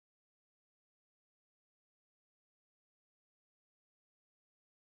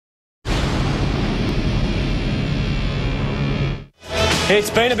It's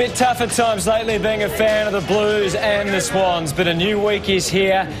been a bit tough at times lately being a fan of the Blues and the Swans, but a new week is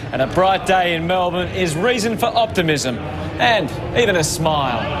here and a bright day in Melbourne is reason for optimism and even a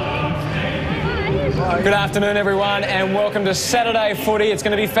smile. Good afternoon, everyone, and welcome to Saturday Footy. It's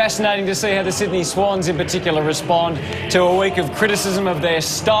going to be fascinating to see how the Sydney Swans in particular respond to a week of criticism of their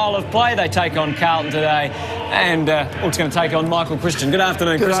style of play. They take on Carlton today, and it's going to take on Michael Christian. Good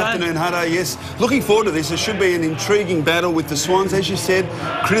afternoon, Chris. Good afternoon, Hutto. Yes, looking forward to this. It should be an intriguing battle with the Swans, as you said,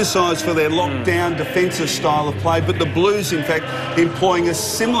 criticised for their lockdown defensive style of play, but the Blues, in fact, employing a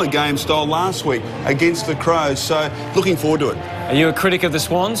similar game style last week against the Crows. So, looking forward to it. Are you a critic of the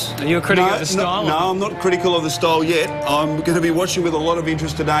Swans? Are you a critic of the style? No, I'm not critical of the style yet. I'm going to be watching with a lot of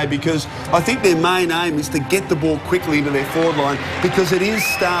interest today because I think their main aim is to get the ball quickly into their forward line because it is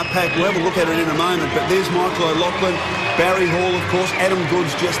star-packed. We'll have a look at it in a moment. But there's Michael O'Loughlin, Barry Hall, of course, Adam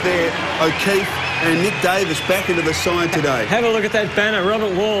Goodes just there, O'Keefe and Nick Davis back into the side today. Have a look at that banner.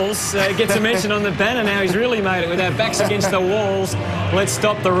 Robert Walls gets a mention on the banner now. He's really made it with our backs against the walls. Let's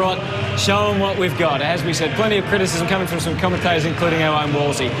stop the rot. Show them what we've got. As we said, plenty of criticism coming from some commentators, including our own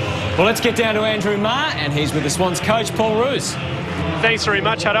Wallsy. Well, let's get down to Andrew Marr, and he's with the Swans coach, Paul Roos. Thanks very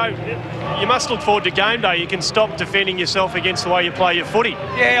much, Hutto. You must look forward to game day. You can stop defending yourself against the way you play your footy.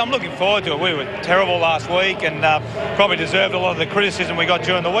 Yeah, I'm looking forward to it. We were terrible last week and probably deserved a lot of the criticism we got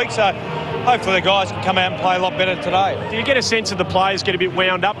during the week. So hopefully the guys can come out and play a lot better today. Do you get a sense of the players get a bit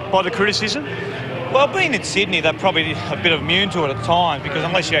wound up by the criticism? Well, being in Sydney, they're probably a bit immune to it at times because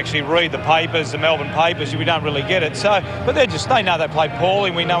unless you actually read the papers, the Melbourne papers, we don't really get it. So, but they know they play poorly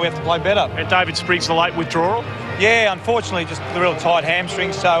and we know we have to play better. And David Spriggs, the late withdrawal? Yeah, unfortunately, just the real tight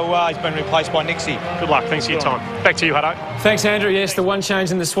hamstring, so he's been replaced by Nixie. Good luck. Thanks for your time. Back to you, Hutto. Thanks, Andrew. Yes, the one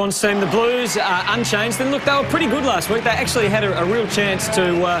change in the Swans team. The Blues are unchanged. And look, they were pretty good last week. They actually had a real chance to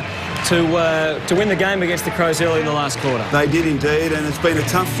win the game against the Crows early in the last quarter. They did indeed, and it's been a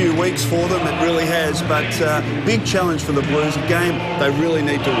tough few weeks for them. It really has, but big challenge for the Blues. A game they really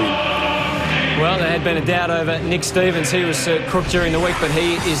need to win. Well, there had been a doubt over Nick Stevens. He was crook during the week, but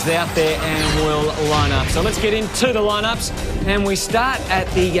he is out there and will line up. So let's get into the lineups, and we start at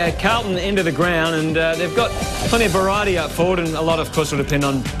the Carlton end of the ground, and they've got plenty of variety up forward, and a lot, of course, will depend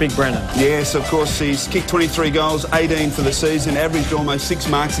on Big Brennan. Yes, of course, he's kicked 23 goals, 18 for the season, averaged almost 6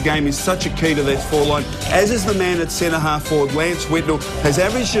 marks a game. He's such a key to their forward line, as is the man at centre-half forward, Lance Whitnell, has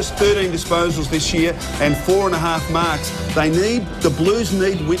averaged just 13 disposals this year and 4.5 marks. The Blues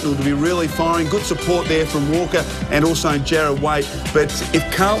need Whitnell to be really firing. Good support there from Walker and also Jarrad Waite. But if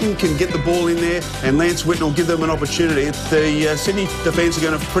Carlton can get the ball in there and Lance Whitnell give them an opportunity, the Sydney defence are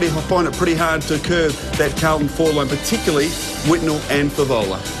going to find it pretty hard to curve that Carlton forward line, particularly Whitnell and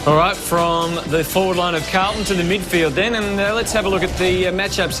Favola. All right, from the forward line of Carlton to the midfield then, and let's have a look at the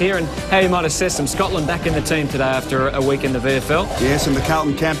matchups here and how you might assess them. Scotland back in the team today after a week in the VFL. Yes, and the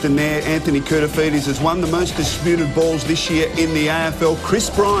Carlton captain there, Anthony Kurtafidis, has won the most disputed balls this year in the AFL. Chris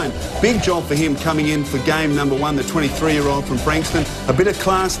Bryan, big job for him coming in for game number 1, the 23-year-old from Frankston. A bit of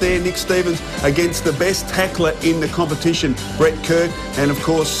class there, Nick Stevens against the best tackler in the competition, Brett Kirk, and of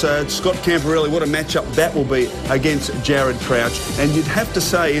course Scott Camporelli. What a matchup that will be against Jared Crouch. And you'd have to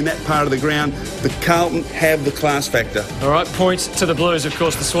say in that part of the ground, the Carlton have the class factor. All right, points to the Blues. Of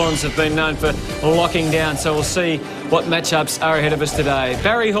course, the Swans have been known for locking down, so we'll see what matchups are ahead of us today.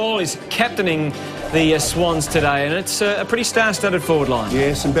 Barry Hall is captaining the Swans today, and it's a pretty star-studded forward line.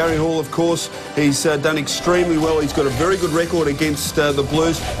 Yes, and Barry Hall, of course, he's done extremely well. He's got a very good record against the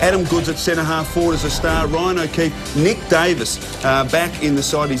Blues. Adam Goodes at centre-half forward as a star. Ryan O'Keefe, Nick Davis back in the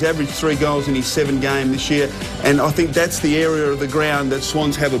side. He's averaged 3 goals in his 7 game this year, and I think that's the area of the ground that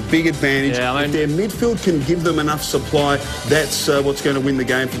Swans have a big advantage. Yeah, if their midfield can give them enough supply, that's what's going to win the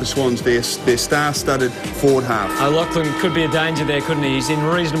game for the Swans. Their star-studded forward half. O'Loughlin could be a danger there, couldn't he? He's in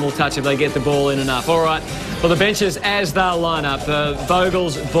reasonable touch if they get the ball in enough. All right, well, the benches as they'll line up.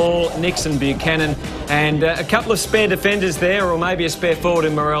 Vogels, Ball, Nixon, Buchanan, and a couple of spare defenders there, or maybe a spare forward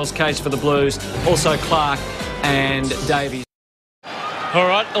in Morell's case for the Blues. Also Clark and Davies. All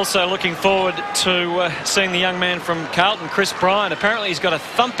right, also looking forward to seeing the young man from Carlton, Chris Bryan. Apparently he's got a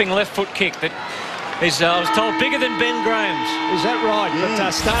thumping left foot kick that is, I was told, bigger than Ben Graham's. Is that right? But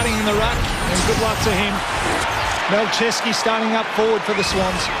starting in the ruck, and good luck to him. Melcheski starting up forward for the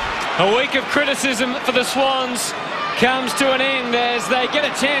Swans. A week of criticism for the Swans comes to an end as they get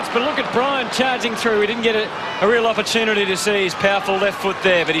a chance, but look at Bryan charging through. He didn't get a real opportunity to see his powerful left foot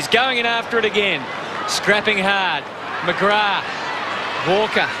there, but he's going in after it again. Scrapping hard. McGrath,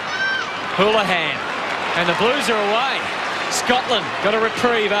 Walker, Houlihan, and the Blues are away. Scotland got a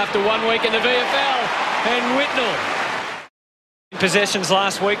reprieve after 1 week in the VFL, and Whitnell. Possessions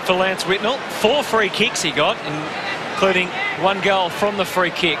last week for Lance Whitnell. 4 free kicks he got, including 1 goal from the free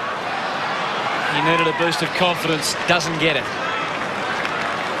kick. He needed a boost of confidence, doesn't get it.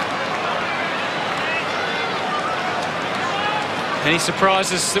 Any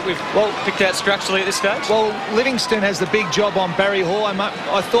surprises that we've picked out structurally at this stage? Well, Livingston has the big job on Barry Hall.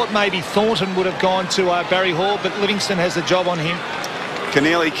 I thought maybe Thornton would have gone to Barry Hall, but Livingston has the job on him.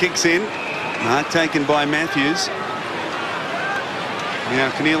 Keneally kicks in. Mark taken by Matthews.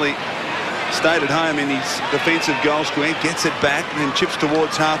 Now Keneally stayed at home in his defensive goal square, gets it back, and then chips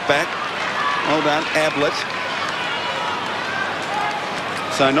towards half-back. Well done, Ablett.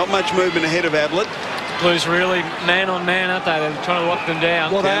 So not much movement ahead of Ablett. Blues really man on man, aren't they? They're trying to lock them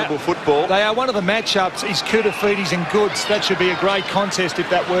down. Well, football. They are one of the matchups is Koutafidis and Goods. That should be a great contest if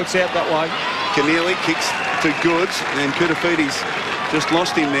that works out that way. Keneally kicks to Goods, and Koutafidis just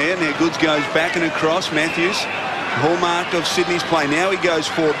lost him there. Now Goods goes back and across. Matthews, hallmark of Sydney's play. Now he goes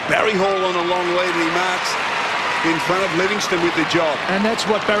for Barry Hall on a long lead, and he marks in front of Livingston with the job. And that's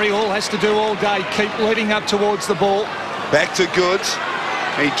what Barry Hall has to do all day, keep leading up towards the ball. Back to Goods.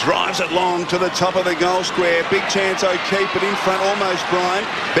 He drives it long to the top of the goal square. Big chance O'Keefe, but in front almost Bryan.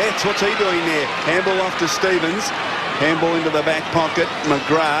 Betts, what's he doing there? Handball off to Stevens. Handball into the back pocket.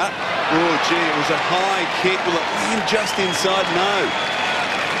 McGrath. Oh, gee, it was a high kick. Will it land just inside? No.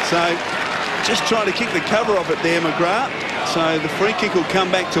 So, just trying to kick the cover off it there, McGrath. So, the free kick will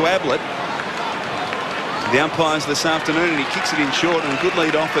come back to Ablett. The umpires this afternoon, and he kicks it in short, and a good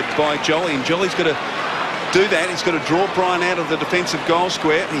lead offered by Jolly. And Jolly's got to do that. He's got to draw Bryan out of the defensive goal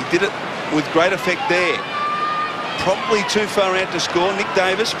square, and he did it with great effect there. Probably too far out to score. Nick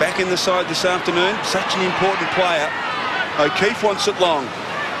Davis back in the side this afternoon. Such an important player. O'Keefe wants it long.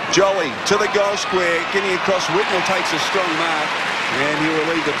 Jolly to the goal square, getting across. Whitnell takes a strong mark, and he'll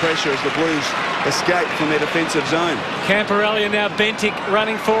relieve the pressure as the Blues escape from their defensive zone. Camporelli and now Bentic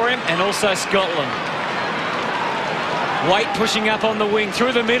running for him, and also Scotland. Waite pushing up on the wing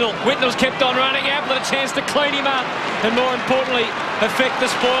through the middle. Whitnell's kept on running. Ablett a chance to clean him up and, more importantly, affect the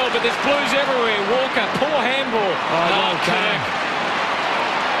spoil. But there's Blues everywhere. Walker, poor handball. Oh, Kirk.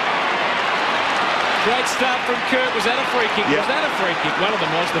 Great start from Kirk. Was that a free kick? Yep. Was that a free kick? One of them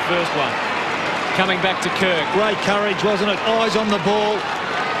was, the first one. Coming back to Kirk. Great courage, wasn't it? Eyes on the ball.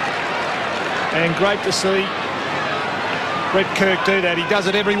 And great to see Brett Kirk do that. He does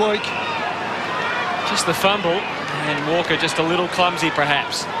it every week. Just the fumble. And Walker just a little clumsy,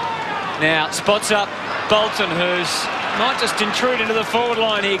 perhaps. Now, spots up Bolton, who's might just intrude into the forward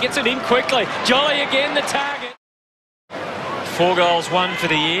line here. Gets it in quickly. Jolly again, the target. 4 goals, 1 for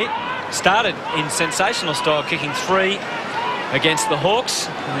the year. Started in sensational style, kicking 3 against the Hawks.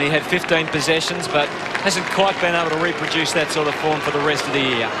 And he had 15 possessions, but hasn't quite been able to reproduce that sort of form for the rest of the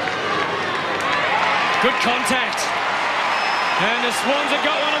year. Good contact. And the Swans have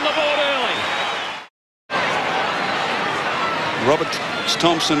got one on the board early. Robert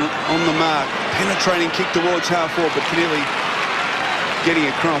Thompson on the mark. Penetrating kick towards half-forward, but clearly getting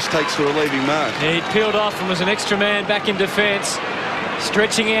across takes the relieving mark. He peeled off and was an extra man back in defence.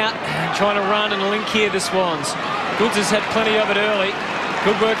 Stretching out, trying to run and link here, the Swans. Goods has had plenty of it early.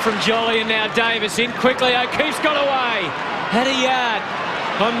 Good work from Jolly, and now Davis in quickly. O'Keefe's got away. Had a yard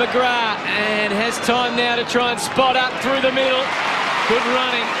on McGrath and has time now to try and spot up through the middle. Good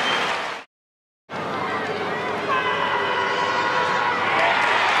running.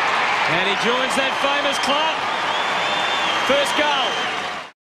 And he joins that famous club. First goal.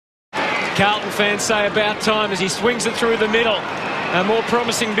 Carlton fans say about time as he swings it through the middle. A more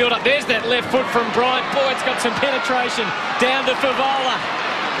promising build-up. There's that left foot from Bryant. Boy, it's got some penetration down to Favola.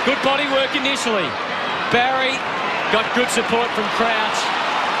 Good body work initially. Barry got good support from Crouch.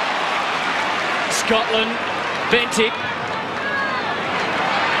 Scotland, Bentic.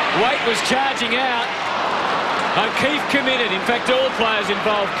 Waite was charging out. O'Keefe committed. In fact, all players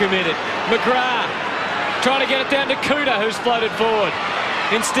involved committed. McGrath trying to get it down to Kuta, who's floated forward.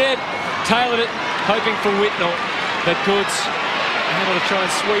 Instead, tailored it, hoping for Whitnell. But Goods able to try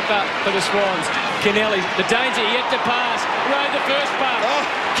and sweep up for the Swans. Keneally, the danger yet to pass. Rode the first pass.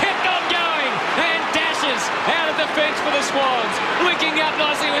 Kept on going and dashes out of the fence for the Swans. Linking up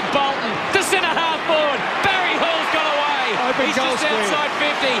nicely with Bolton. The centre half forward. Barry Hall's got away. He's just outside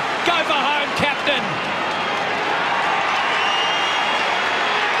 50. Go for home, captain.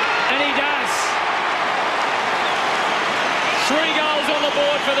 And he does. 3 goals on the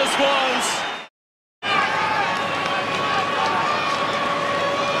board for the Swans.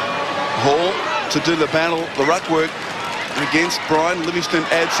 Hall to do the battle, the ruck work against Bryan. Livingston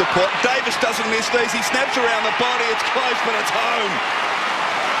adds support. Davis doesn't miss these. He snaps around the body. It's close, but it's home.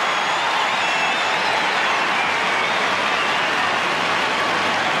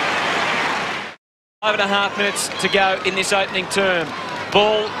 5.5 minutes to go in this opening term.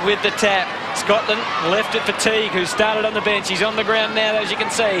 Ball with the tap. Scotland left it for Teague, who started on the bench. He's on the ground now, as you can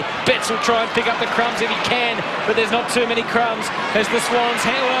see. Betts will try and pick up the crumbs if he can, but there's not too many crumbs as the Swans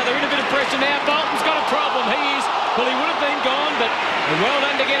they're in a bit of pressure now. Bolton's got a problem. Well, he would have been gone, but well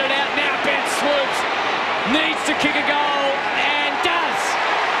done to get it out. Now Betts swoops. Needs to kick a goal, and does.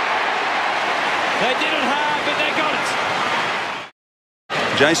 They did it hard, but they got it.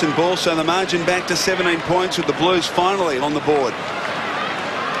 Jason Ball, so the margin back to 17 points with the Blues finally on the board.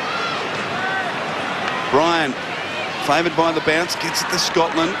 Bryan, favoured by the bounce, gets it to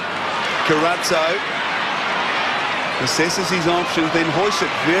Scotland. Carazzo assesses his options, then hoists it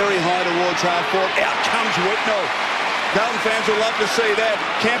very high towards half forward. Out comes Whitnell. Carlton fans will love to see that.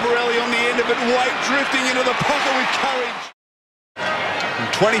 Camporelli on the end of it, Waite drifting into the pocket with courage. From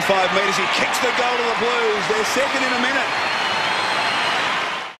 25 metres, he kicks the goal to the Blues. They're second in a minute.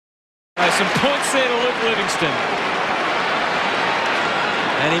 Some points there to Luke Livingston.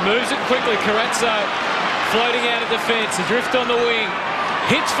 And he moves it quickly. Carazzo floating out of defence. Adrift on the wing.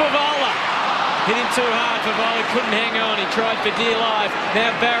 Hits Favola. Hit him too hard. Favola couldn't hang on. He tried for dear life.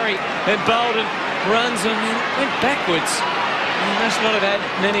 Now Barry and Bolden runs and went backwards. He must not have had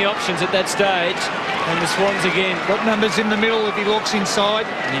many options at that stage. And the Swans again. Got numbers in the middle if he looks inside.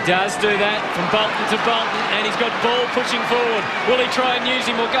 And he does do that from Bolton to Bolton. And he's got Ball pushing forward. Will he try and use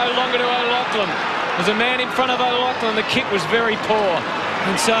him or go longer to O'Loughlin? There's a man in front of O'Loughlin. The kick was very poor.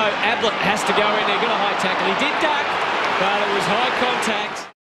 And so Ablett has to go in there. Got a high tackle. He did duck, but it was high contact.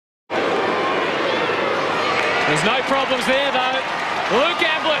 There's no problems there, though. Luke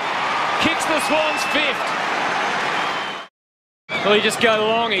Ablett kicks the Swans fifth. Will he just go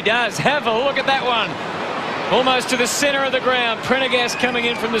long? He does. Have a look at that one. Almost to the centre of the ground. Prendergast coming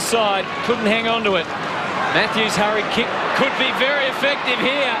in from the side. Couldn't hang on to it. Matthews' hurried kick could be very effective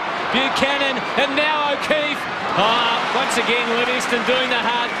here. Buchanan and now O'Keefe. Once again, Livingston doing the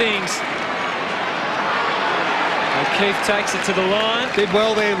hard things. O'Keefe takes it to the line. Did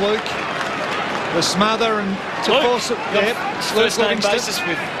well there, Luke. The smother and to Luke, force it. Yep. First name basis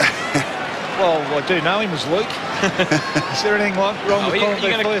with. Well, I do know him as Luke. Is there anything wrong with calling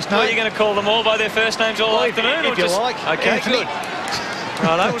their first name? Are you going to call them all by their first names all afternoon? If you like. Okay, Anthony. good.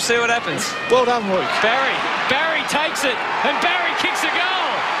 Righto, we'll see what happens. Well done, Luke. Barry takes it, and Barry kicks a goal.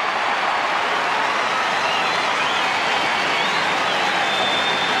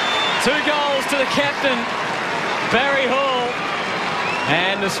 Two goals to the captain, Barry Hall.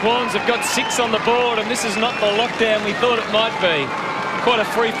 And the Swans have got 6 on the board, and this is not the lockdown we thought it might be. Quite a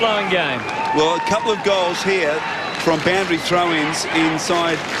free-flowing game. Well, a couple of goals here from boundary throw-ins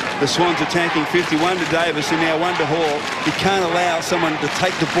inside the Swans attacking 51 to Davis and now 1 to Hall. You can't allow someone to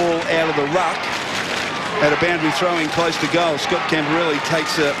take the ball out of the ruck at a boundary throw-in close to goal. Scott Camporelli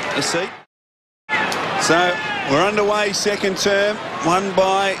takes a seat. So we're underway, second term, won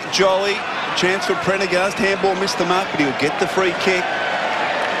by Jolly. Chance for Prendergast. Handball missed the mark, but he'll get the free kick.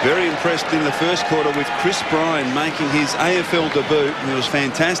 Very impressed in the first quarter with Chris Bryan making his AFL debut. It was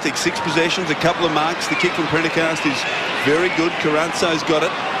fantastic. 6 possessions, a couple of marks. The kick from Prendergast is very good. Carazzo's got it.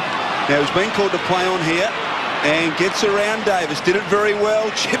 Now he's been called to play on here and gets around Davis. Did it very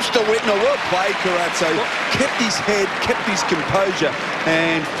well. Chips to Whitnell. Well played, Carazzo. Kept his head, kept his composure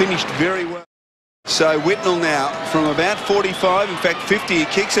and finished very well. So Whitnell now from about 45, in fact 50, he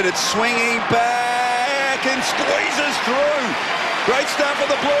kicks it. It's swinging back and squeezes through. Great start for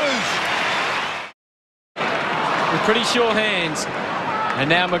the Blues. With pretty sure hands. And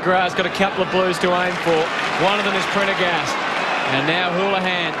now McGrath's got a couple of Blues to aim for. One of them is Prendergast. And now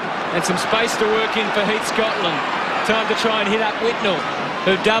Houlihan. And some space to work in for Heath Scotland. Time to try and hit up Whitnell,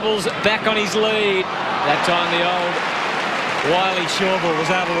 who doubles back on his lead. That time the old Wiley Chauvel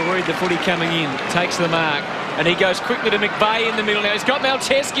was able to read the footy coming in. Takes the mark. And he goes quickly to McVeigh in the middle. Now he's got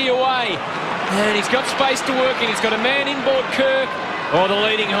Malcheski away. And he's got space to work in. He's got a man inboard, Kirk, or the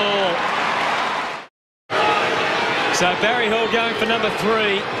leading Hall. So Barry Hall going for number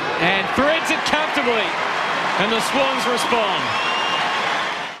 3 and threads it comfortably. And the Swans respond.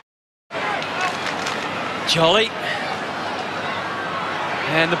 Jolly.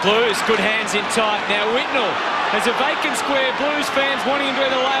 And the Blues, good hands in tight. Now Whitnell. There's a vacant square. Blues fans wanting him to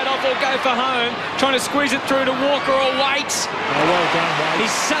either lay it off or go for home. Trying to squeeze it through to Walker or Waite. Oh, well done, Waite.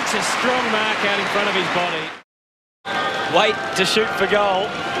 He's such a strong mark out in front of his body. Waite to shoot for goal.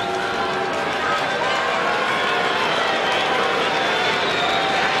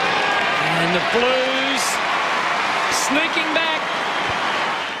 And the Blues sneaking back.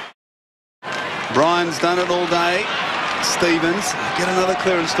 Bryan's done it all day. Stevens, get another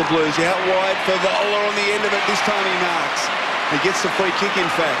clearance to Blues. Out wide for Vola on the end of it. This time he marks. He gets the free kick, in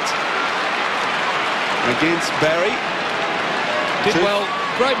fact. against Barry. Did well.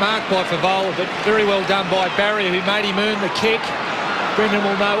 Great mark by Favola, but very well done by Barry, who made him earn the kick. Brendan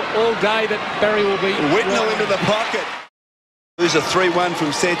will know all day that Barry will be... Whitnell into the pocket. There's a 3-1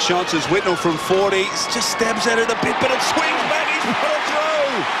 from set shots as Whitnell from 40 just stabs at it a bit, but it swings back. He's put it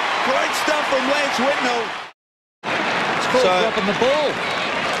through. Great stuff from Lance Whitnell. It's called dropping the ball.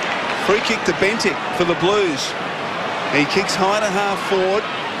 Free kick to Bentic for the Blues. He kicks high to half forward.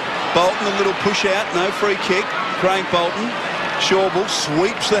 Bolton a little push out, no free kick. Craig Bolton. Shawbull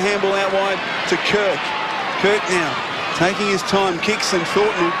sweeps the handball out wide to Kirk. Kirk now taking his time, kicks, and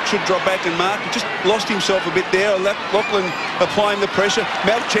Thornton should drop back and mark. He just lost himself a bit there. Lachlan applying the pressure.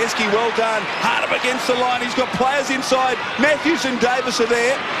 Malcheski, well done. Hard up against the line. He's got players inside. Matthews and Davis are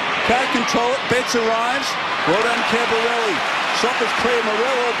there. Can't control it. Betts arrives. Well done, Cabarelli. Soccer's clear.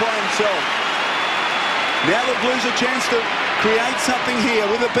 Morell all by himself. Now the Blues a chance to create something here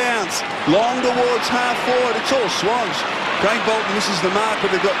with a bounce. Long towards half forward. It's all Swans. Craig Bolton misses the mark, but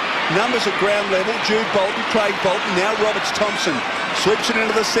they've got numbers at ground level. Jude Bolton, Craig Bolton, now Roberts-Thompson. Sweeps it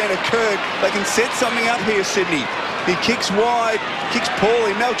into the centre. Kirk, they can set something up here, Sydney. He kicks wide, kicks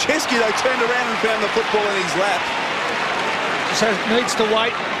poorly. Malcheski, though, turned around and found the football in his lap. So needs to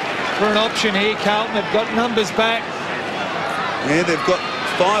wait for an option here, Carlton. They've got numbers back. Yeah, they've got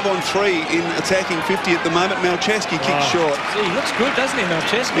 5 on 3 in attacking 50 at the moment. Malcheski kicks short. He looks good, doesn't he,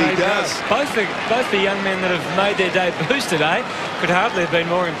 Malcheski? He does. Both the young men that have made their debuts today could hardly have been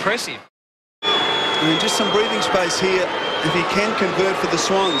more impressive. And just some breathing space here if he can convert for the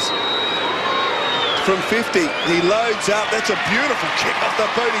Swans. From 50, he loads up. That's a beautiful kick off the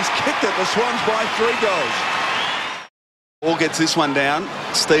boot. He's kicked it. The Swans by 3 goals. All gets this one down.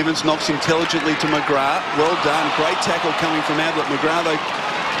 Stevens knocks intelligently to McGrath. Well done. Great tackle coming from Ablett. McGrath, though,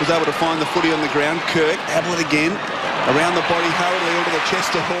 was able to find the footy on the ground. Kirk, Ablett again. Around the body, hurriedly onto the chest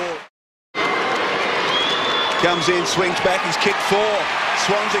to Hall. Comes in, swings back. He's kicked 4.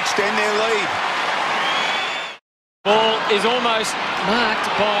 Swans extend their lead. Ball is almost marked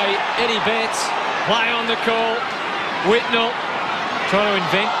by Eddie Betts. Play on the call. Whitnell trying to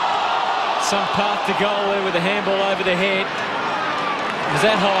invent some path to goal there with the handball over the head. Was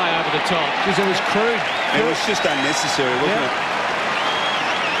that high over the top? Because it was crude. It was just unnecessary, wasn't it?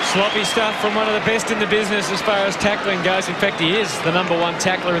 Sloppy stuff from one of the best in the business as far as tackling goes. In fact, he is the #1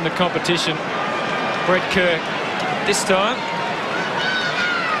 tackler in the competition. Brett Kirk. This time,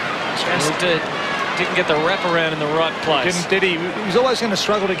 just didn't get the wraparound in the right place. Did he? He was always going to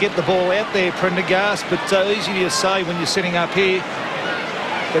struggle to get the ball out there, Prendergast, but easy to say when you're sitting up here.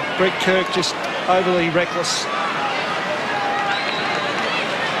 But Brett Kirk just overly reckless.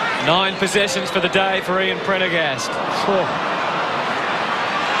 9 possessions for the day for Ian Prendergast.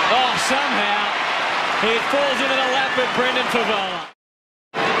 Oh, somehow he falls into the lap of Brendan Favola.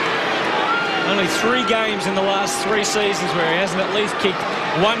 Only 3 games in the last 3 seasons where he hasn't at least kicked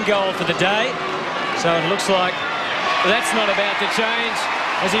 1 goal for the day. So it looks like that's not about to change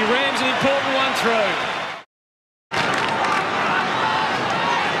as he rams an important one through.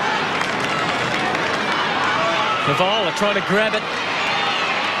 Favola trying to grab it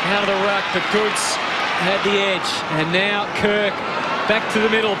out of the ruck, but Goods had the edge. And now Kirk back to the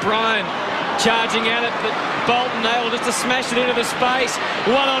middle. Bryan charging at it, but Bolton able just to smash it into the space.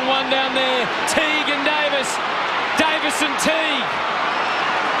 1-on-1 down there. Teague and Davis. Davis and Teague.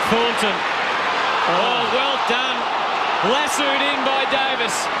 Thornton. Oh, well done. Lassoed in by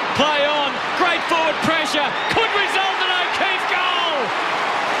Davis. Play on. Great forward pressure. Could result in O'Keefe goal.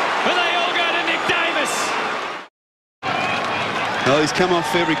 And they all go to Nick Davis. Well, he's come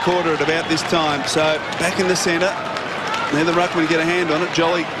off every quarter at about this time. So back in the centre. Now the ruckman get a hand on it.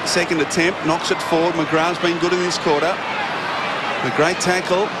 Jolly second attempt. Knocks it forward. McGrath's been good in this quarter. A great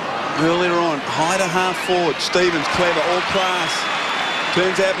tackle earlier on. High to half forward. Stevens clever. All class.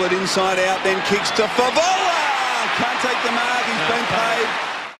 Turns Ablett inside out. Then kicks to Favola. Can't take the mark. He's been paid.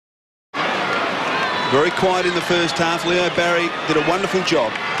 Very quiet in the first half. Leo Barry did a wonderful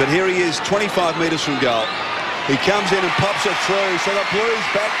job. But here he is, 25 metres from goal. He comes in and pops it through. So the Blues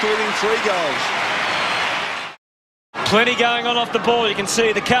back to within 3 goals. Plenty going on off the ball. You can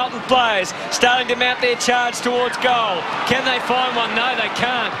see the Carlton players starting to mount their charge towards goal. Can they find one? No, they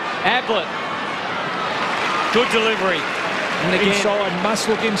can't. Ablett. Good delivery. And again, inside, must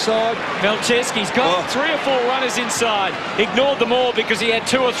look inside. Malcheski's got 3 or 4 runners inside. Ignored them all because he had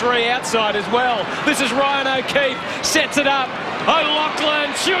 2 or 3 outside as well. This is Ryan O'Keefe. Sets it up.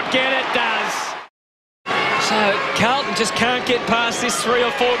 O'Loughlin should get it. Does. So Carlton just can't get past this 3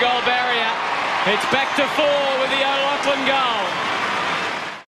 or 4 goal barrier. It's back to 4 with the O'Loughlin goal.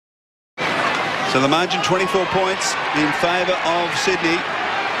 So the margin 24 points in favour of Sydney.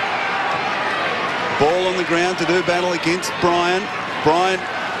 Ball on the ground to do battle against Bryan. Bryan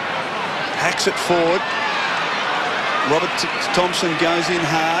hacks it forward. Robert Thompson goes in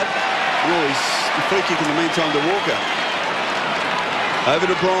hard. Oh, he's a free kick in the meantime to Walker. Over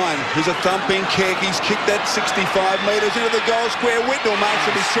to Bryan, who's a thumping kick. He's kicked that 65 metres into the goal square. Whitnell makes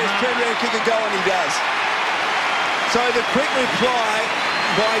it his chest, turn around, kick a goal, and he does. So the quick reply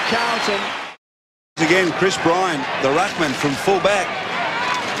by Carlton. Again, Chris Bryan, the ruckman from full back.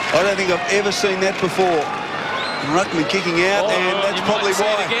 I don't think I've ever seen that before. Ruckman kicking out, and that's probably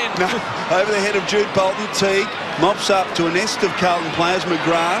why. No, over the head of Jude Bolton. Teague mops up to a nest of Carlton players.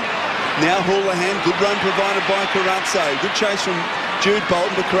 McGrath, now Houlihan. Good run provided by Carazzo. Good chase from Jude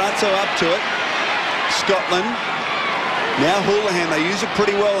Bolton, but Carazzo up to it. Scotland. Now Houlihan, they use it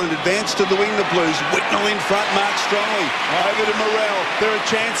pretty well and advance to the wing, the Blues. Whitnell in front, marked strongly. Over to Morrell. They're a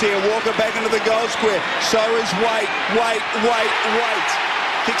chance here. Walker back into the goal square. So is Waite.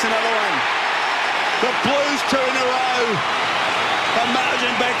 Kicks another one. The Blues 2 in a row. A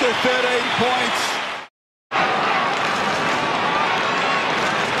margin back to 13 points.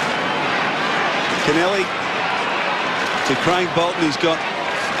 Kennelly to Craig Bolton. He's got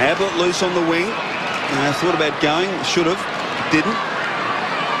Ablett loose on the wing. Thought about going, should have, didn't.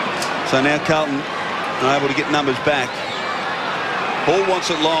 So now Carlton are able to get numbers back. Hall wants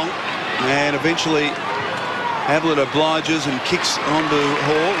it long, and eventually Ablett obliges and kicks onto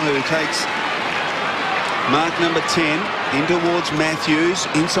Hall, who takes mark number 10 in towards Matthews.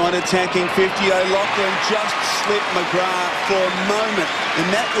 Inside attacking 50. O'Loughlin just slipped McGrath for a moment, and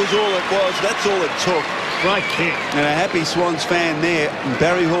that was all it was. That's all it took. Great kick. And a happy Swans fan there. And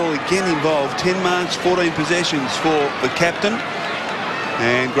Barry Hall again involved. 10 marks, 14 possessions for the captain.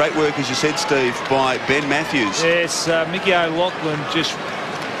 And great work, as you said, Steve, by Ben Matthews. Yes, Mickey O'Loughlin just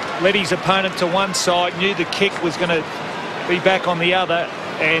led his opponent to one side, knew the kick was going to be back on the other,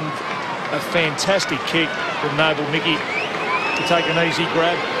 and a fantastic kick that enabled Mickey to take an easy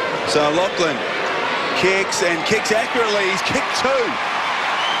grab. So O'Loughlin kicks and kicks accurately. He's kicked 2.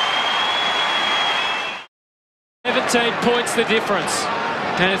 17 points the difference,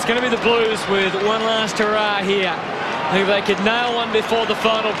 and it's going to be the Blues with one last hurrah here. If they could nail one before the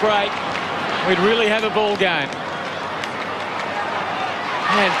final break, we'd really have a ball game.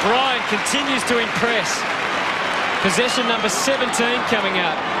 And Bryan continues to impress. Possession number 17 coming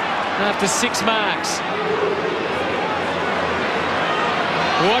up after 6 marks.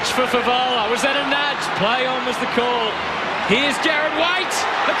 Watch for Favola. Was that a nudge? Play on was the call. Here's Jared Waite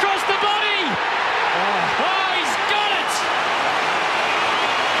across the body. Oh, he's got it!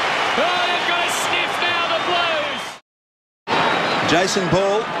 Oh, they've got a sniff now, the Blues! Jason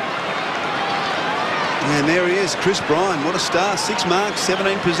Ball. And there he is, Chris Bryan. What a star. 6 marks,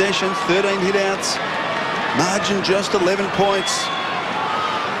 17 possessions, 13 hit-outs. Margin just 11 points.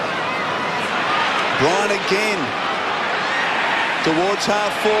 Bryan again. Towards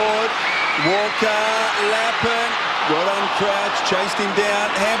half forward. Walker, Lappin. Got uncrouched, chased him down.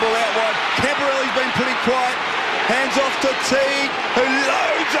 Handball out wide. Camporelli's been pretty quiet. Hands off to Teague, who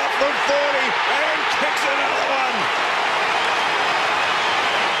loads up from 40 and kicks another one.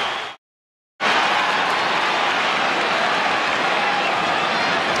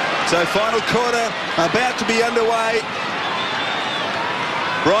 So final quarter about to be underway.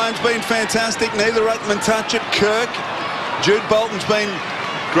 Bryan's been fantastic. Neither ruckman touch it. Kirk. Jude Bolton's been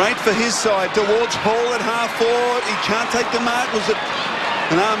great for his side. Towards Hall at half forward. He can't take the mark. Was it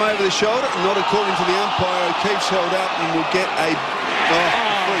an arm over the shoulder? Not according to the umpire. O'Keefe's held up and will get a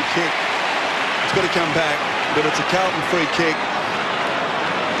free kick. It's got to come back, but it's a Carlton free kick.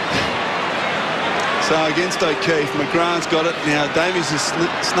 So against O'Keefe, McGrath's got it. Now Davies has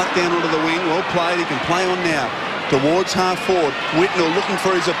snuck down onto the wing. Well played. He can play on now. Towards half forward. Whitnell looking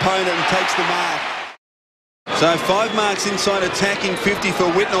for his opponent and takes the mark. So 5 marks inside attacking 50 for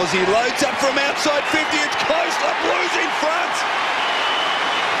Whitnell as he loads up from outside 50. It's close. The Blues in front.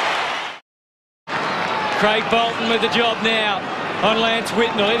 Craig Bolton with the job now on Lance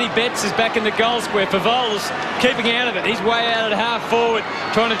Whitnell. Eddie Betts is back in the goal square. Favola's keeping out of it. He's way out at half forward,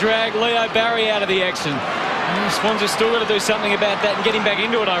 trying to drag Leo Barry out of the action. The Swans have still got to do something about that and get him back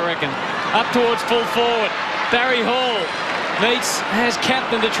into it, I reckon. Up towards full forward. Barry Hall has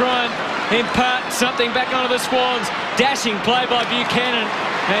captain to try and impart something back onto the Swans. Dashing play by Buchanan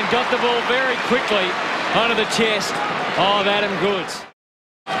and got the ball very quickly onto the chest of Adam Goods.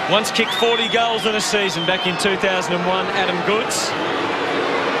 Once kicked 40 goals in a season back in 2001, Adam Goods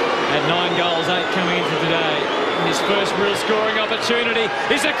had 9 goals, 8 coming into today. His first real scoring opportunity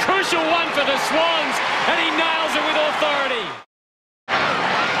is a crucial one for the Swans, and he nails it with authority.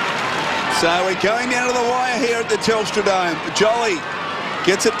 So we're going down to the wire here at the Telstra Dome. Jolly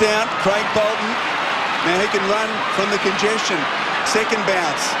gets it down. Craig Bolton Now he can run from the congestion. Second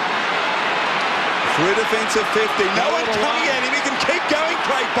bounce. Through defensive 50. No one coming at him. He can keep going,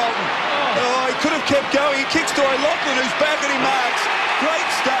 Craig Bolton. Oh, he could have kept going. He kicks to O'Loughlin, who's back and he marks. Great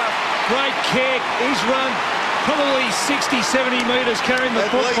stuff. Great kick. He's run probably 60, 70 metres carrying the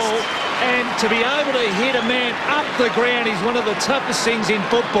football. And to be able to hit a man up the ground is one of the toughest things in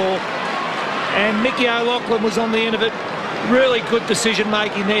football. And Mickey O'Loughlin was on the end of it. Really good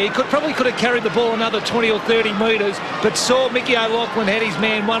decision-making there. He probably could have carried the ball another 20 or 30 metres, but saw Mickey O'Loughlin had his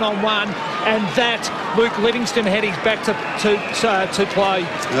man one-on-one, and that Luke Livingston had his back to play.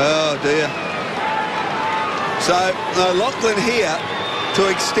 Oh, dear. So O'Loughlin here to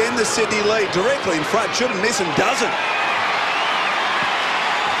extend the Sydney lead directly in front. Shouldn't miss and doesn't.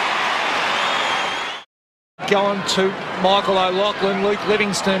 Going to Michael O'Loughlin. Luke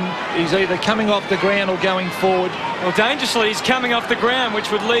Livingston is either coming off the ground or going forward. Well, dangerously, he's coming off the ground, which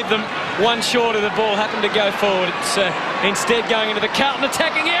would leave them one short of the ball. Happened to go forward. It's instead going into the Carlton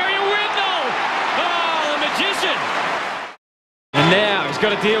attacking area. Whitnell! Oh, the magician! And now he's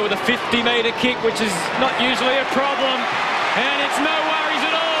got to deal with a 50-metre kick, which is not usually a problem. And it's no worries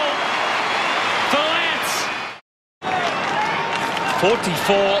at all for Lance.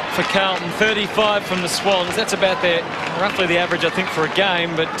 44 for Carlton, 35 from the Swans. That's about roughly the average, I think, for a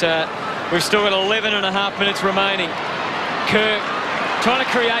game, but we've still got 11 and a half minutes remaining. Kirk trying to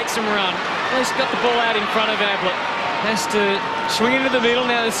create some run. He's got the ball out in front of Ablett. Has to swing into the middle.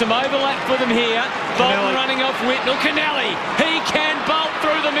 Now there's some overlap for them here. Bolton running off Whitnell. Kennelly, he can bolt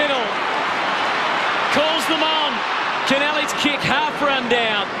through the middle. Calls them on. Kennelly's kick half run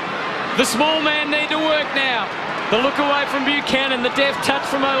down. The small man need to work now. The look away from Buchanan. The deft touch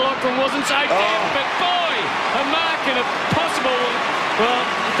from O'Loughlin wasn't so deft, but boy, a mark and a possible, well,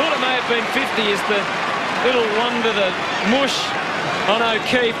 I thought it may have been 50 as the little wonder, the mush on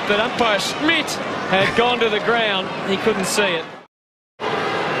O'Keefe, but umpire Schmidt had gone to the ground. He couldn't see it.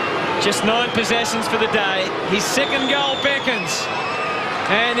 Just 9 possessions for the day. His second goal beckons.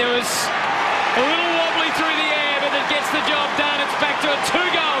 And there was a little wobbly through the air, but it gets the job done. It's back to a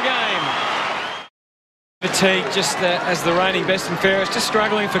 2-goal game. Fatigue, just as the reigning best and fairest, just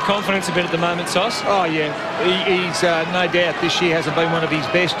struggling for confidence a bit at the moment, Sauce. Oh, yeah. He's no doubt this year hasn't been one of his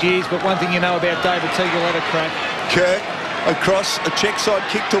best years, but one thing you know about David Teague, he'll let it crack. Kirk across a check side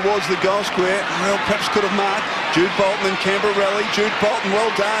kick towards the goal square. Well, perhaps could have marked. Jude Bolton and Camberelli. Jude Bolton, well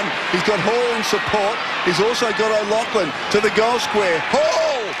done. He's got Hall in support. He's also got O'Loughlin to the goal square.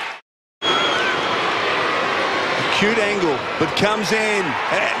 Hall! Acute angle, but comes in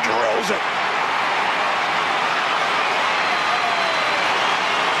and drills it.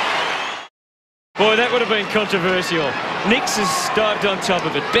 Boy, that would have been controversial. Nix has dived on top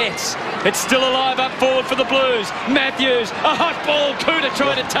of it. Betts, it's still alive up forward for the Blues. Matthews, a hot ball. Cooter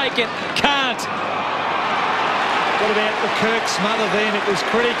trying to take it. Can't. What about the Kirk smother then? It was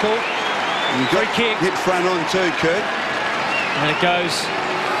critical. Free kick. Hit front on too, Kirk. And it goes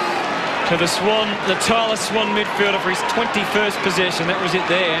to the Swan, the Tyler Swan midfielder for his 21st possession. That was it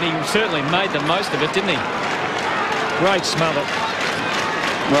there, and he certainly made the most of it, didn't he? Great smother.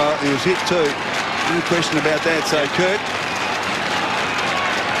 Well, he was hit too. No question about that. So Kirk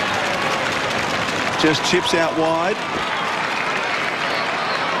just chips out wide.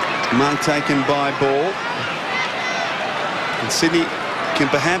 Mark taken by Ball. And Sydney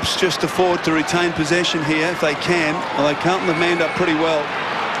can perhaps just afford to retain possession here if they can, although Carlton have manned up pretty well.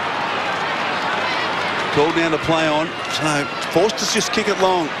 Called down to play on. So forced to just kick it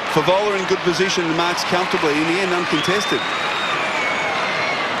long. Favola in good position and marks comfortably. In the end, uncontested.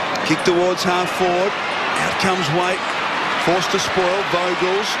 Kick towards half forward. Out comes Waite. Forced to spoil.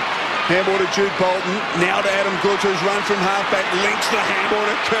 Vogels. Handball to Jude Bolton. Now to Adam Goods, who's run from halfback. Links the handball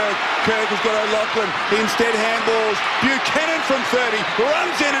to Kirk. Kirk has got O'Loughlin. Instead handballs. Buchanan from 30.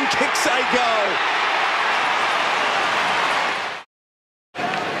 Runs in and kicks a goal.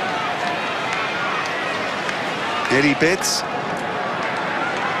 Eddie Betts.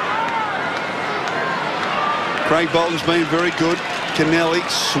 Craig Bolton's been very good. Kennelly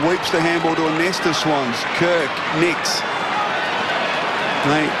sweeps the handball to a nest of Swans. Kirk, Nix.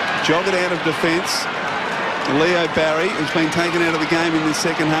 They jog it out of defence. Leo Barry has been taken out of the game in the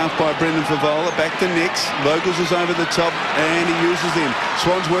second half by Brendan Favola. Back to Nix. Vogels is over the top and he uses him.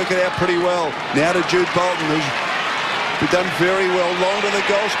 Swans work it out pretty well. Now to Jude Bolton, who's done very well. Long to the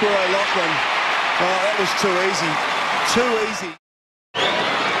goal scorer, O'Loughlin. Oh, that was too easy. Too easy.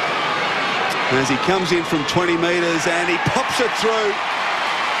 As he comes in from 20 metres and he pops it through.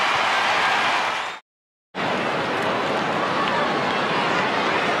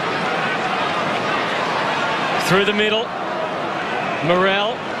 Through the middle.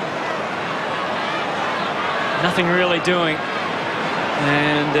 Morrell. Nothing really doing.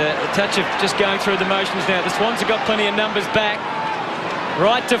 And a touch of just going through the motions now. The Swans have got plenty of numbers back.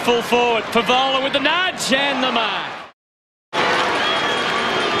 Right to full forward. Favola with the nudge and the mark.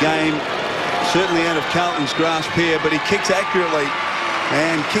 Game certainly out of Carlton's grasp here, but he kicks accurately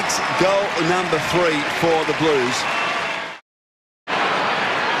and kicks goal number 3 for the Blues.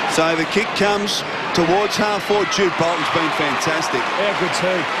 So the kick comes towards half forward. Jude Bolton's been fantastic. Yeah, good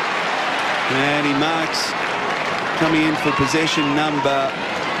too. And he marks coming in for possession number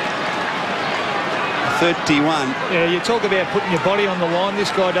 31. Yeah, you talk about putting your body on the line.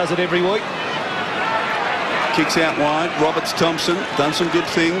 This guy does it every week. Kicks out wide. Roberts Thompson done some good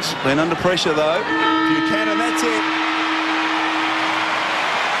things. Been under pressure though. Buchanan, that's it.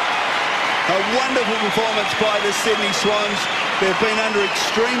 A wonderful performance by the Sydney Swans. They've been under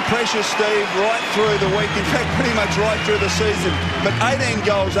extreme pressure, Steve, right through the week. In fact, pretty much right through the season. But 18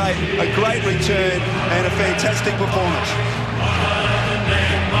 goals, 8, a great return and a fantastic performance.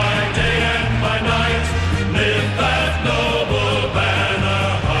 My day and my night, lift that noble banner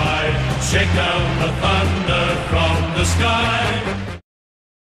high, shake down the thunder from the sky.